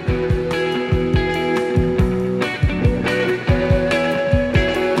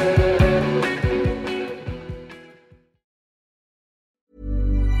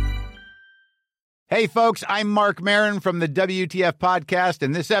 Hey, folks, I'm Mark Maron from the WTF Podcast,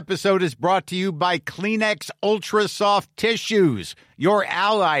 and this episode is brought to you by Kleenex Ultra Soft Tissues, your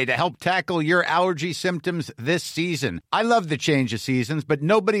ally to help tackle your allergy symptoms this season. I love the change of seasons, but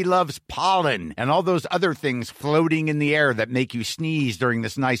nobody loves pollen and all those other things floating in the air that make you sneeze during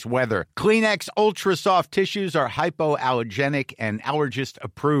this nice weather. Kleenex Ultra Soft Tissues are hypoallergenic and allergist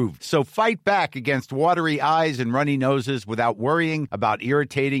approved, so fight back against watery eyes and runny noses without worrying about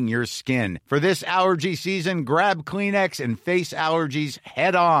irritating your skin. For this allergy season, grab Kleenex and face allergies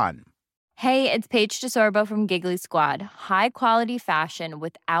head on. Hey, it's Paige DeSorbo from Giggly Squad. High quality fashion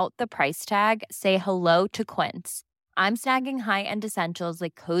without the price tag. Say hello to Quince. I'm snagging high-end essentials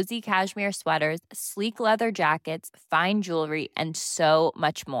like cozy cashmere sweaters, sleek leather jackets, fine jewelry, and so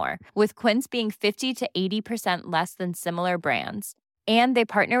much more. With Quince being 50 to 80% less than similar brands. And they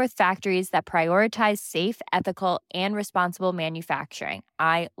partner with factories that prioritize safe, ethical, and responsible manufacturing.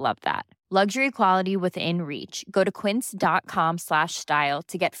 I love that. Luxury quality within reach. Go to quince.com/style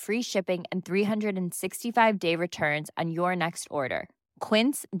to get free shipping and 365-day returns on your next order.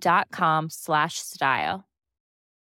 Quince.com/style.